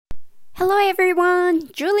Hello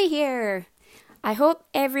everyone, Julie here. I hope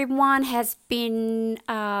everyone has been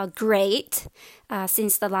great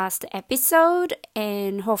since the last episode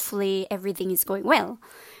and hopefully everything is going well.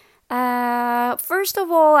 First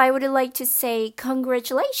of all, I would like to say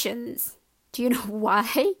congratulations. Do you know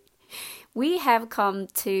why? We have come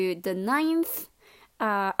to the ninth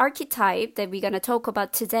archetype that we're going to talk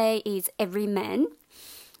about today is everyman.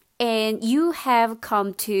 And you have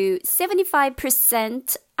come to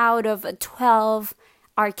 75% out of 12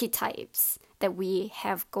 archetypes that we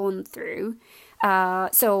have gone through.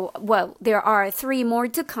 There are three more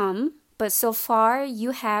to come, but so far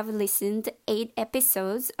you have listened 8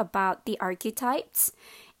 episodes about the archetypes.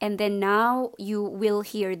 And then now you will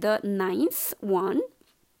hear the ninth one.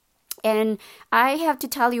 And I have to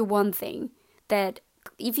tell you one thing, that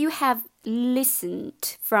if you have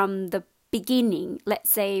listened from the beginning, let's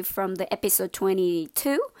say from the episode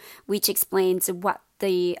 22, which explains what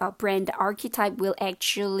the brand archetype will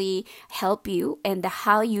actually help you and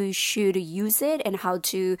how you should use it and how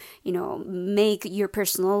to, make your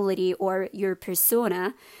personality or your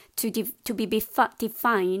persona to be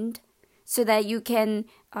defined so that you can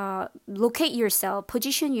locate yourself,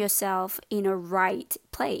 position yourself in a right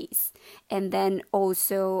place, and then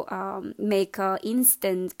also make an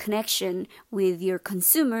instant connection with your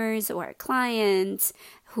consumers or clients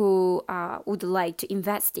who would like to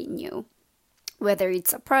invest in you, whether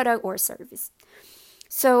it's a product or service.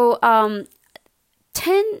 So,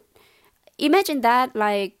 10, imagine that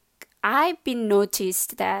like I've been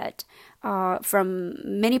noticed that from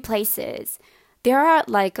many places, there are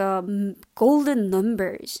like golden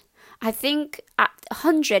numbers. I think at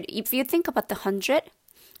 100, if you think about the 100,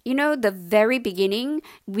 the very beginning,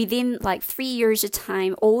 within like 3 years of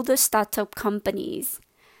time, all the startup companies,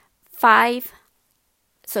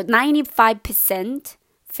 95%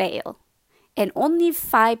 fail and only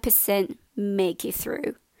 5% make it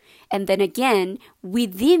through. And then again,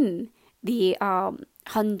 within the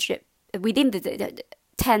 100, within the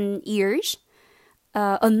 10 years,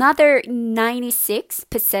 another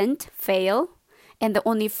 96% fail, and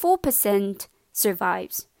only 4%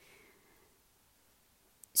 survives.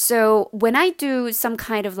 So when I do some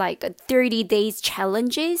kind of like 30 days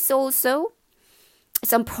challenges, also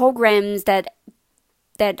some programs that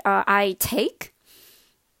I take,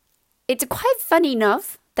 it's quite funny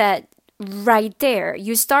enough that right there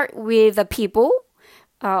you start with the people.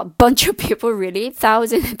 A bunch of people, really,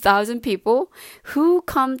 thousand people who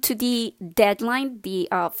come to the deadline, the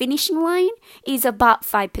finishing line is about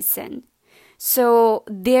 5%. So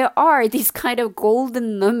there are this kind of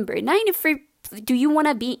golden number. 93. Do you want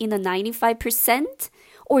to be in the 95%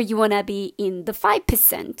 or you want to be in the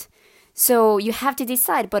 5%? So you have to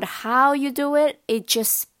decide. But how you do it, it's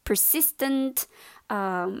just persistent.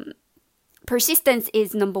 Persistence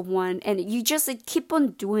is number one, and you just keep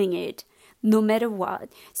on doing it no matter what.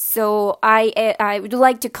 So I would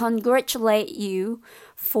like to congratulate you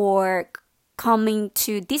for coming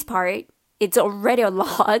to this part. It's already a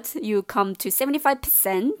lot. You come to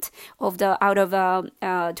 75% of the out of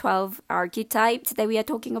 12 archetypes that we are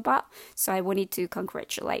talking about. So I wanted to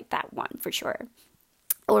congratulate that one for sure.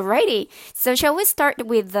 Alrighty. So shall we start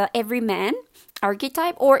with the everyman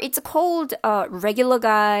archetype, or it's called regular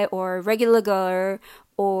guy or regular girl,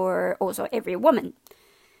 or also every woman.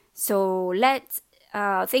 So let's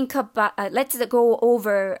let's go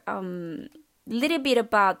over little bit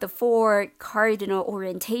about the 4 cardinal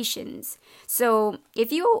orientations. So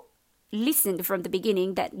if you listened from the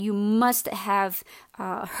beginning, that you must have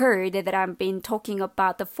heard that I've been talking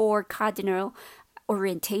about the 4 cardinal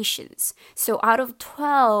orientations. So out of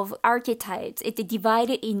 12 archetypes, it's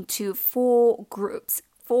divided into 4 groups,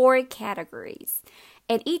 4 categories,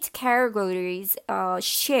 and each categories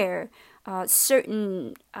share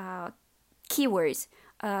certain keywords,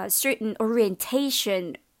 certain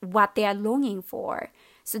orientation, what they are longing for.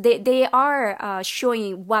 So they are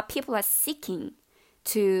showing what people are seeking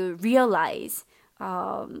to realize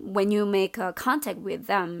when you make contact with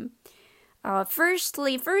them. First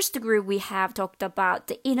group we have talked about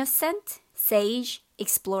the innocent, sage,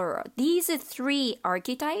 explorer. These are 3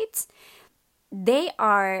 archetypes. They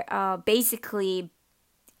are basically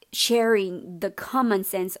sharing the common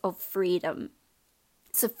sense of freedom.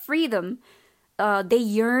 So freedom, they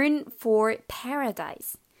yearn for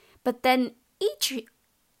paradise. But then each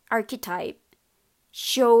archetype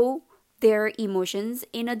show their emotions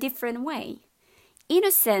in a different way.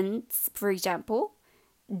 Innocents, for example,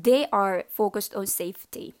 they are focused on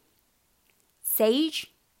safety.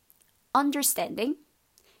 Sage, understanding.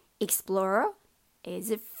 Explorer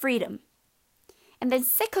is freedom. And then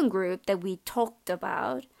second group that we talked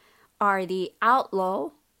about are the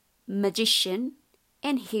outlaw, magician,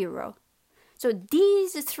 and hero. So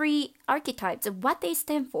these three archetypes, what they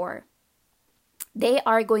stand for, they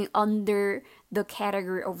are going under the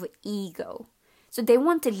category of ego. So they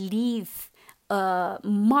want to leave a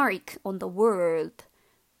mark on the world.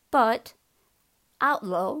 But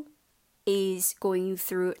outlaw is going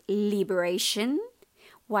through liberation,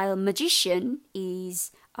 while magician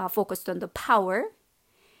is focused on the power,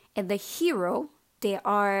 and the hero, they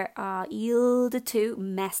are yield to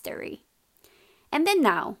mastery. And then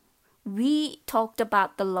now, we talked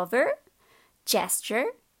about the lover,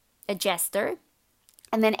 a jester,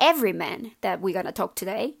 and then everyman that we're gonna talk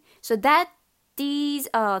today. So that these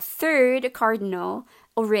third cardinal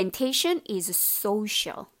orientation is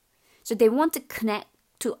social. So they want to connect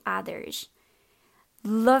to others.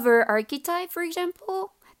 Lover archetype, for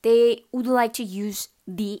example, they would like to use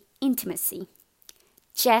the intimacy.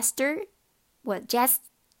 Jester,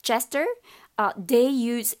 they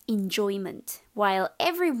use enjoyment, while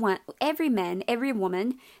every man, every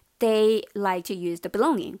woman, they like to use the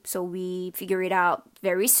belonging. So we figure it out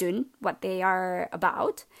very soon what they are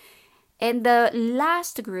about. And the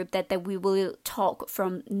last group that we will talk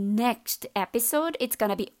from next episode, it's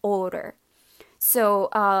gonna be order. So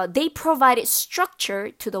they provide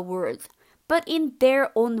structure to the world, but in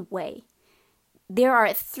their own way. There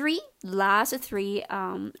are last three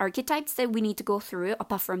archetypes that we need to go through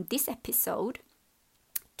apart from this episode.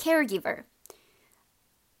 Caregiver,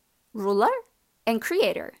 ruler, and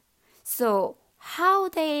creator. So how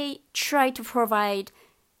they try to provide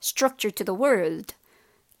structure to the world.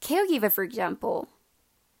 Caregiver, for example,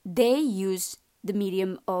 they use the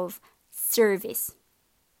medium of service.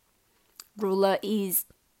 Ruler is,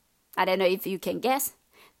 I don't know if you can guess,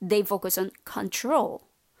 they focus on control.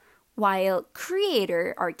 While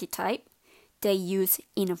creator archetype, they use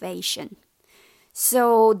innovation.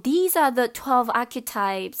 So these are the 12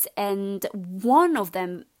 archetypes, and one of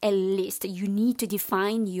them, at least, you need to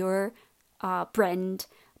define your brand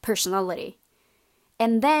personality.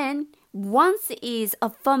 And then once it is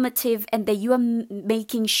affirmative and that you are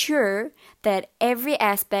making sure that every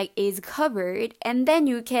aspect is covered, and then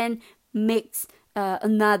you can mix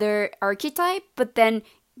another archetype, but then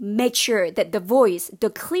make sure that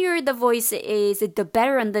the clearer the voice is, the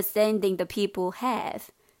better understanding the people have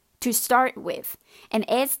to start with. And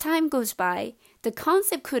as time goes by, the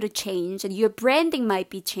concept could change and your branding might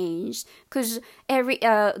be changed, because every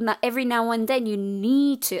now and then you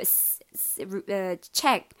need to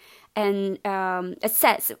check and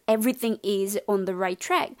assess everything is on the right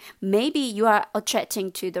track. Maybe you are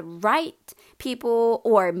attracting to the right people,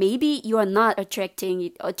 or maybe you are not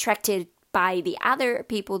attracted by the other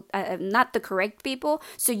people, not the correct people.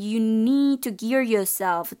 So you need to gear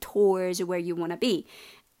yourself towards where you want to be,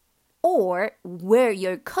 or where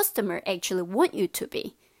your customer actually want you to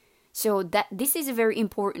be. So that this is very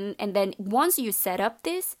important. And then once you set up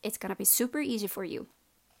this, it's gonna be super easy for you.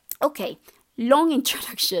 Okay, long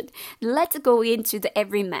introduction. Let's go into the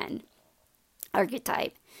everyman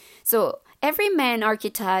archetype. So everyman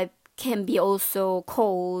archetype can be also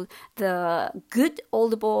called the good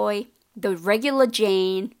old boy, the regular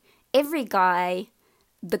Jane, every guy,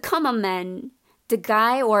 the common man, the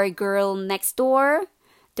guy or girl next door,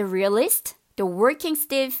 the realist, the working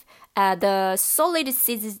stiff, the solid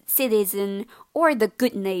citizen, or the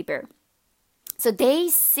good neighbor. So they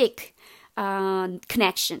seek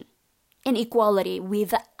connection and equality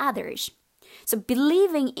with others. So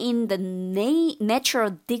believing in the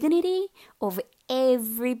natural dignity of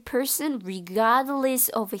every person, regardless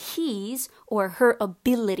of his or her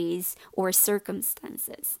abilities or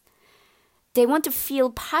circumstances. They want to feel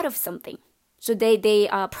part of something. So they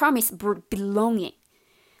promise belonging.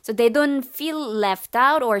 So they don't feel left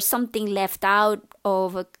out or something left out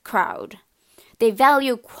of a crowd. They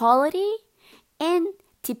value quality and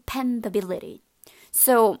dependability.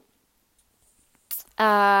 So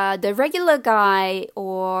the regular guy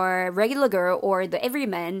or regular girl or the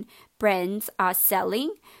everyman brands are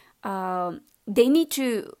selling, they need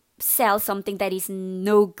to sell something that is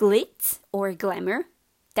no glitz or glamour.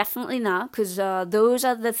 Definitely not, because those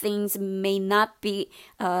are the things may not be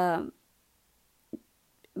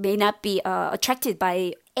attracted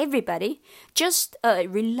by everybody. Just a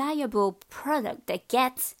reliable product that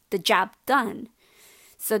gets the job done.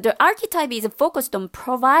 So the archetype is focused on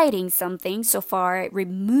providing something so far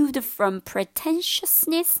removed from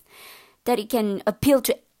pretentiousness that it can appeal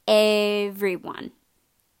to everyone.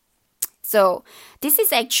 So this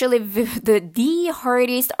is actually the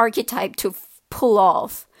hardest archetype to pull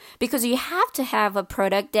off, because you have to have a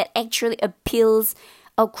product that actually appeals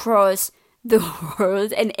across the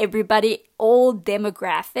world and everybody, all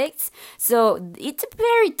demographics. So it's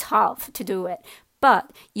very tough to do it.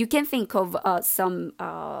 But you can think of some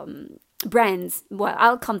brands. Well,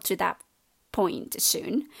 I'll come to that point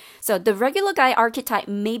soon. So the regular guy archetype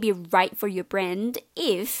may be right for your brand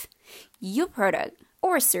if your product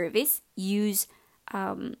or service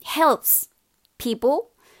helps people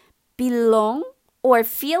belong or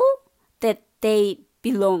feel that they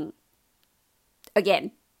belong.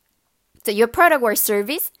 Again, so your product or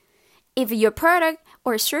service, if your product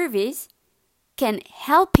or service can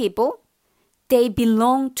help people, they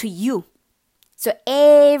belong to you. So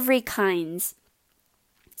every kinds.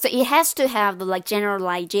 So it has to have the like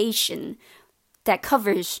generalization that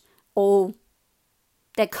covers all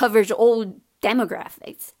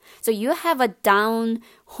demographics. So you have a down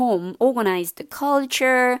home organized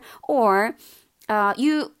culture, or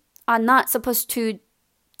you are not supposed to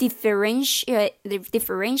differentiate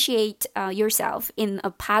yourself in a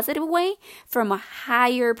positive way from a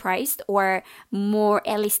higher priced or more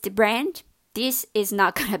elitist brand. This is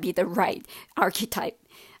not going to be the right archetype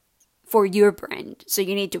for your brand. So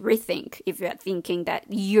you need to rethink if you're thinking that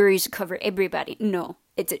yours cover everybody. No,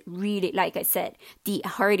 it's really, like I said, the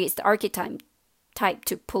hardest archetype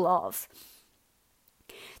to pull off.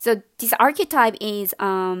 So this archetype is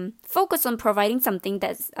focused on providing something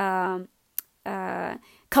that's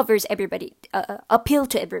covers everybody, appeal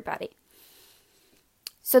to everybody.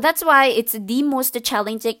 So that's why it's the most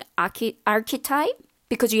challenging archetype,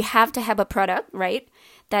 because you have to have a product, right,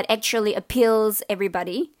 that actually appeals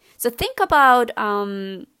everybody. So think about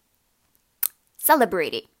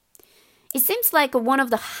celebrity. It seems like one of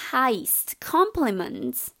the highest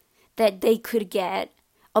compliments that they could get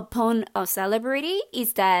upon a celebrity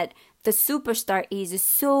is that the superstar is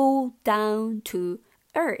so down to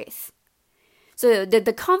earth. So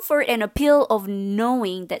the comfort and appeal of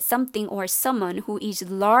knowing that something or someone who is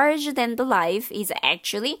larger than the life is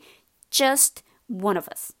actually just one of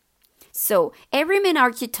us. So everyman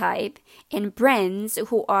archetype and brands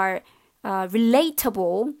who are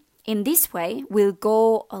relatable in this way will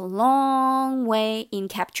go a long way in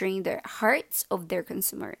capturing the hearts of their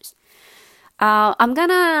consumers. I'm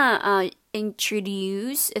gonna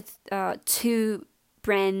introduce two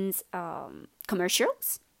brands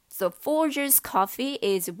commercials. So Folgers coffee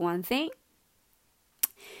is one thing.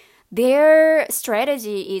 Their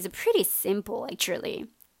strategy is pretty simple, actually.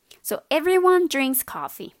 So everyone drinks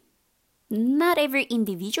coffee. Not every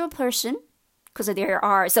individual person, because there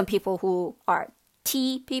are some people who are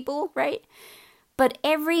tea people, right? But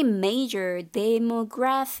every major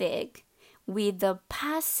demographic, with the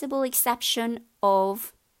possible exception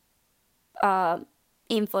of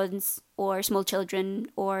infants or small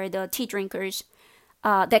children or the tea drinkers,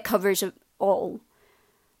 that covers all.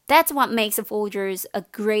 That's what makes Folgers a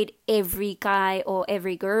great every guy or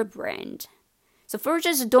every girl brand. So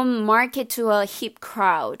Folgers don't market to a hip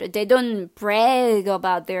crowd. They don't brag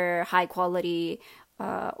about their high quality,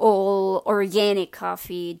 all organic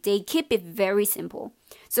coffee. They keep it very simple.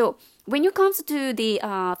 So when it comes to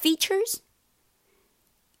the features,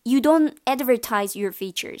 you don't advertise your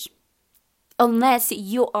features unless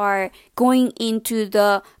you are going into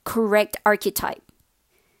the correct archetype.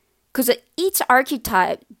 Because each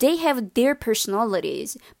archetype, they have their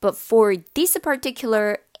personalities. But for this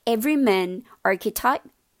particular everyman archetype,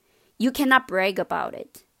 you cannot brag about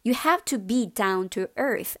it. You have to be down to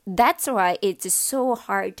earth. That's why it's so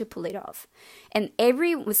hard to pull it off. And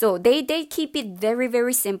so they keep it very,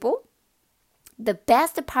 very simple. The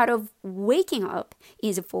best part of waking up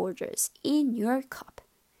is Folgers in your cup.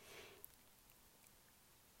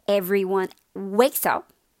 Everyone wakes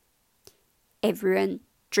up. Everyone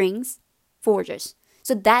drinks Folgers.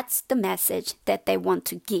 So that's the message that they want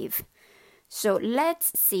to give. So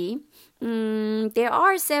let's see. There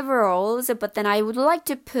are several, but then I would like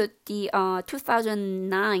to put the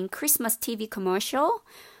 2009 Christmas TV commercial.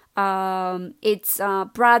 It's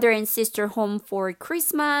brother and sister home for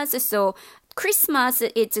Christmas. So Christmas,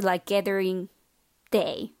 it's like gathering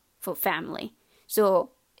day for family.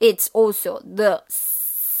 So it's also the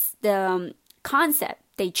concept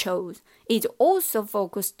they chose is also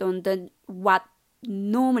focused on what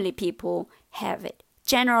normally people have it.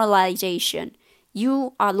 Generalization.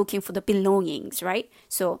 You are looking for the belongings, right?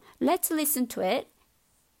 So let's listen to it.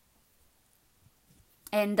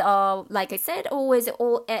 And like I said, always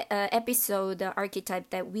all episode archetype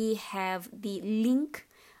that we have the link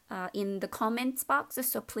in the comments box.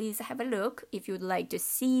 So please have a look if you'd like to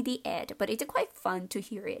see the ad. But it's quite fun to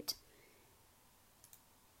hear it.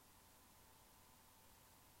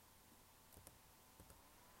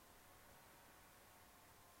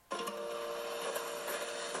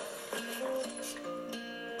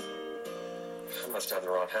 must have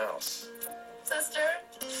the wrong house. Sister?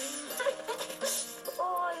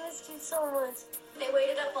 Oh, I missed you so much. They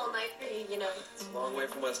waited up all night for you, you know. It's a long way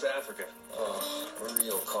from West Africa. Oh,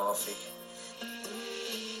 real coffee.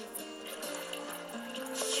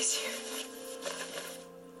 Kiss you.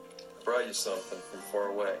 I brought you something from far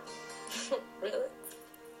away. Really?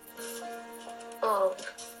 Oh.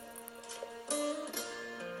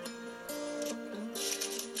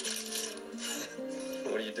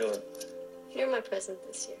 What are you doing? You're my present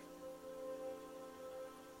this year.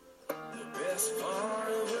 The best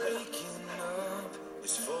part of waking up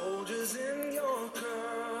is Folgers in your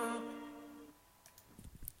cup.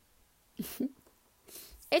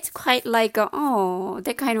 It's quite like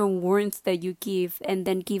that kind of warmth that you give, and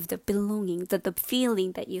then give the belonging, the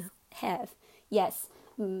feeling that you have. Yes,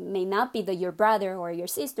 may not be your brother or your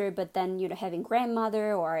sister, but then having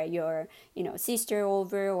grandmother or your sister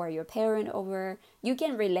over or your parent over, you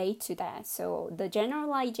can relate to that. So the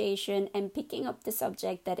generalization and picking up the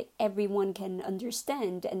subject that everyone can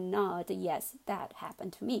understand and nod, yes, that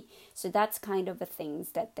happened to me. So that's kind of the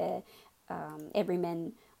things that the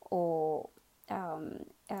everyman or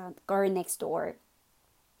girl next door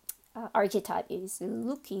archetype is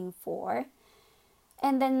looking for.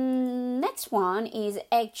 And then next one is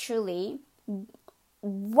actually,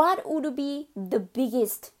 what would be the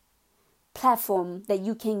biggest platform that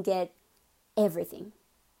you can get everything?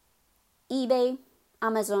 eBay,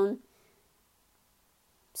 Amazon.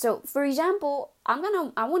 So for example, I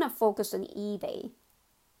want to focus on eBay.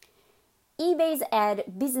 eBay's ad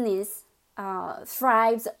business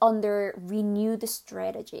thrives under renewed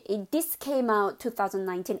strategy. This came out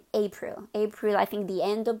 2019 April. I think the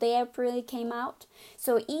end of the April it came out.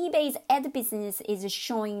 So eBay's ad business is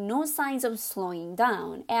showing no signs of slowing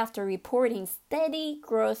down after reporting steady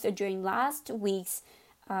growth during last week's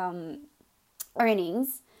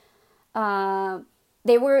earnings.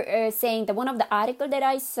 They were saying that one of the article that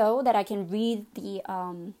I saw, that I can read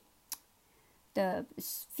the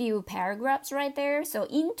few paragraphs right there. So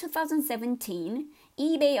in 2017,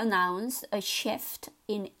 eBay announced a shift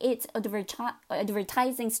in its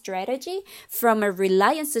advertising strategy from a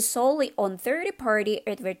reliance solely on third-party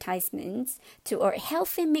advertisements to a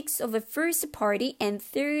healthy mix of a first-party and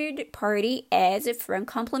third-party ads from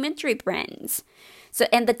complementary brands. So,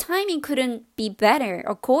 and the timing couldn't be better.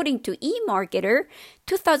 According to eMarketer,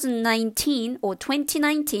 2019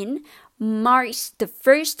 marks the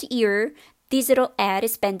first year digital ad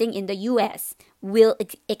spending in the US will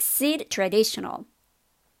exceed traditional.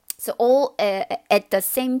 So all at the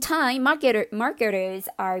same time, marketers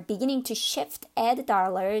are beginning to shift ad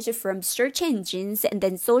dollars from search engines and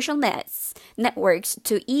then social networks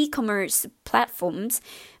to e-commerce platforms,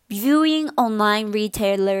 viewing online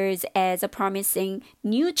retailers as a promising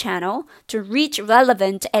new channel to reach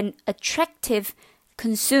relevant and attractive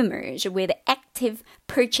consumers with active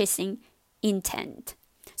purchasing intent.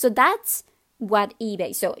 So that's what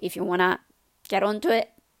eBay. So if you want to get onto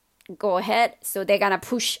it, go ahead. So they're going to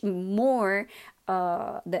push more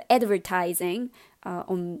the advertising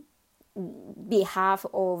on behalf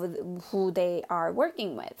of who they are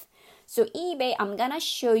working with. So eBay, I'm going to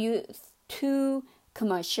show you two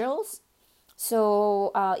commercials.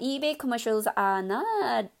 So eBay commercials are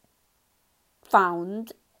not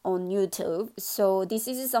found on YouTube. So this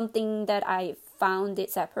is something that I found it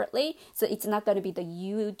separately. So it's not going to be the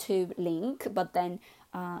YouTube link, but then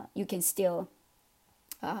you can still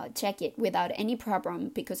check it without any problem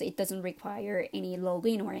because it doesn't require any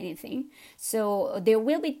login or anything. So there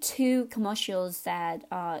will be two commercials that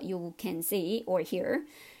you can see or hear.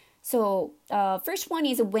 So first one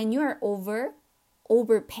is when you're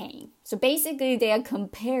overpaying. So basically they are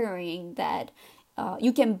comparing that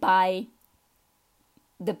you can buy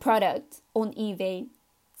the product on eBay,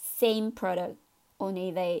 same product on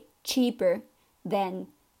eBay, cheaper than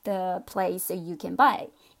the place you can buy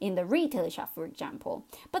in the retail shop, for example.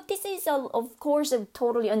 But this is, of course,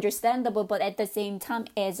 totally understandable, but at the same time,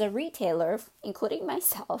 as a retailer, including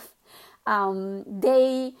myself,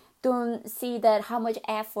 they don't see that how much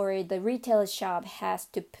effort the retail shop has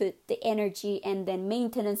to put the energy and then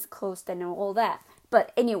maintenance cost and all that.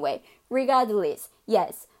 But anyway, regardless,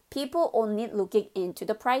 yes, people only looking into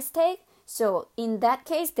the price tag. So in that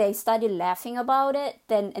case, they started laughing about it,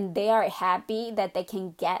 and they are happy that they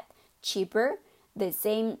can get cheaper, the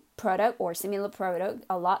same product or similar product,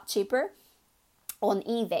 a lot cheaper on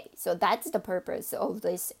eBay. So that's the purpose of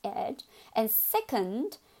this ad. And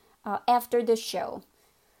second, after the show.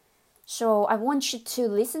 So I want you to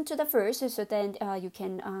listen to the first, so then you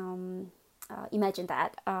can imagine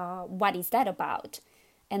that. What is that about?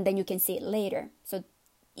 And then you can see it later. So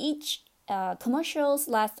each commercials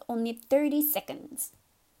last only 30 seconds.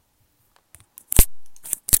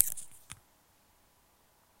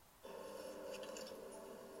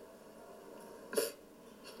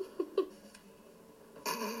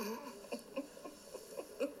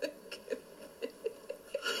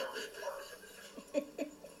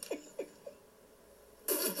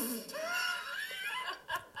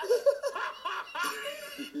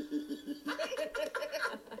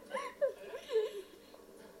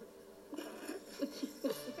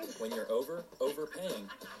 When you're overpaying,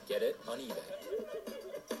 get it on eBay.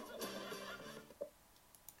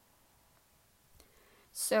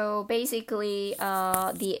 So basically,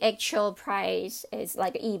 the actual price is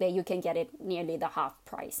like eBay, you can get it nearly the half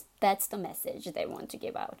price. That's the message they want to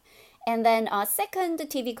give out. And then second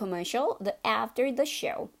TV commercial, the after the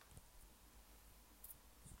show.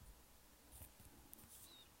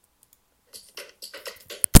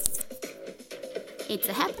 It's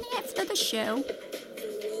happening after the show.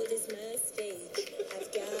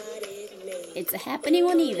 It's happening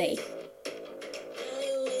on eBay.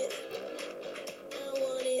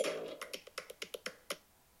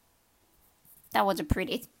 That was a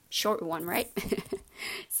pretty short one, right?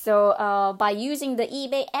 So by using the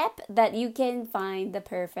eBay app, that you can find the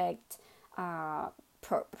perfect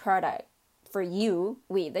product for you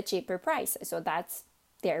with a cheaper price. So that's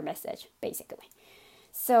their message, basically.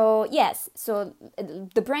 So yes, so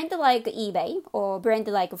the brand like eBay or brand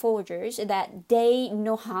like Folgers, that they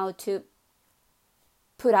know how to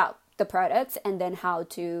put out the products and then how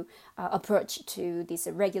to approach to this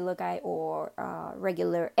regular guy or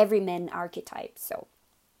regular everyman archetype. So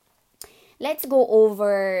let's go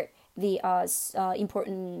over the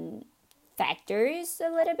important factors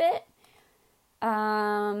a little bit.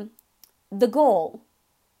 The goal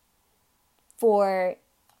for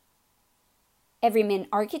everyman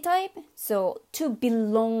archetype, so to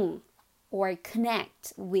belong or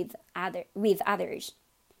connect with others.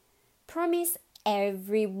 Promise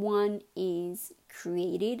everyone is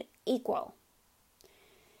created equal.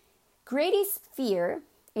 Greatest fear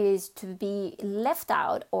is to be left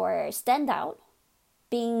out or stand out,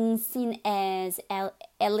 being seen as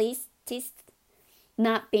elitist,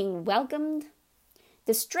 not being welcomed.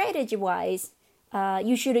 The strategy-wise,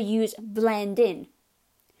 you should use blend in.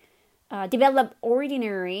 Develop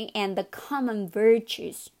ordinary and the common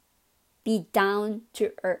virtues. Be down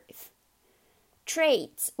to earth.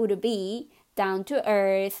 Traits would be down to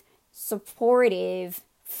earth, supportive,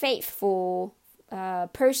 faithful,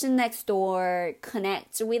 person next door,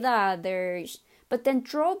 connects with others. But then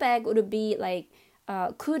drawback would be like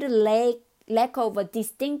could lack of a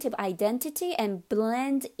distinctive identity and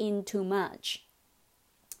blend in too much.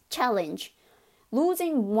 Challenge,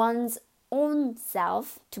 losing one's own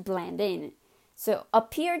self to blend in. So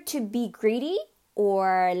appear to be greedy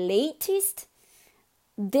or latest,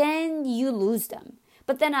 then you lose them.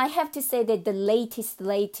 But then I have to say that the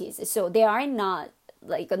latest, so they are not,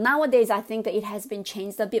 like nowadays I think that it has been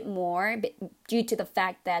changed a bit more due to the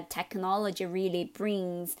fact that technology really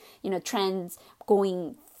brings, trends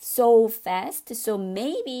going so fast. So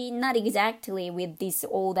maybe not exactly with this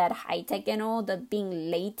all that high tech and all the being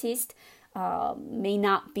latest may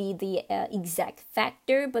not be the exact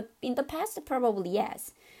factor, but in the past probably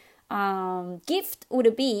yes. Gift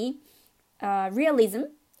would be realism,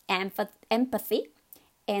 empathy,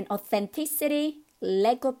 and authenticity,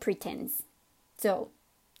 lack of pretense. So,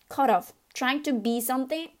 cut off. Trying to be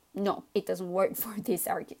something? No, it doesn't work for this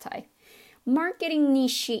archetype. Marketing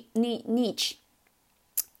niche.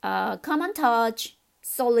 Common touch,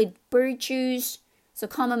 solid virtues. So,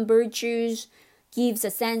 common virtues gives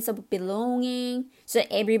a sense of belonging, so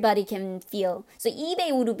everybody can feel. So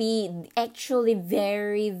eBay would be actually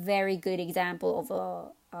very, very good example of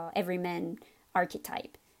a everyman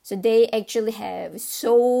archetype. So they actually have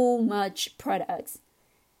so much products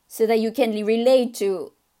so that you can relate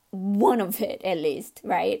to one of it at least,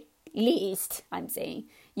 right? Least, I'm saying.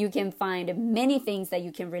 You can find many things that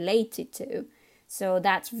you can relate it to. So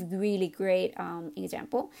that's really great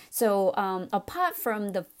example. So apart from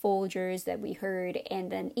the Folgers that we heard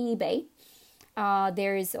and then eBay,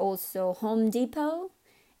 there is also Home Depot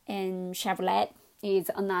and Chevrolet is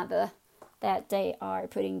another that they are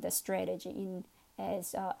putting the strategy in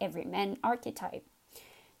as everyman archetype.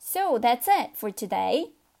 So that's it for today.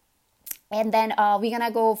 And then we're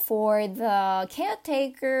gonna go for the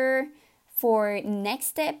caretaker for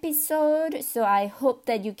next episode. So I hope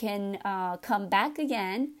that you can come back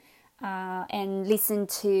again and listen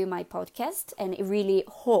to my podcast, and I really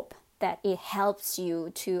hope that it helps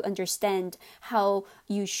you to understand how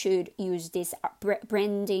you should use this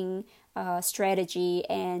branding strategy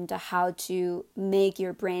and how to make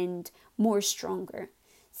your brand more stronger.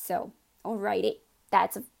 So, alrighty,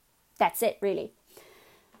 that's it really.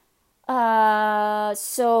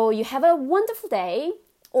 So you have a wonderful day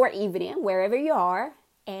or evening wherever you are,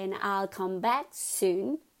 and I'll come back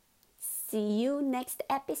soon. See you next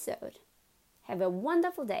episode. Have a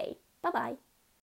wonderful day. Bye bye.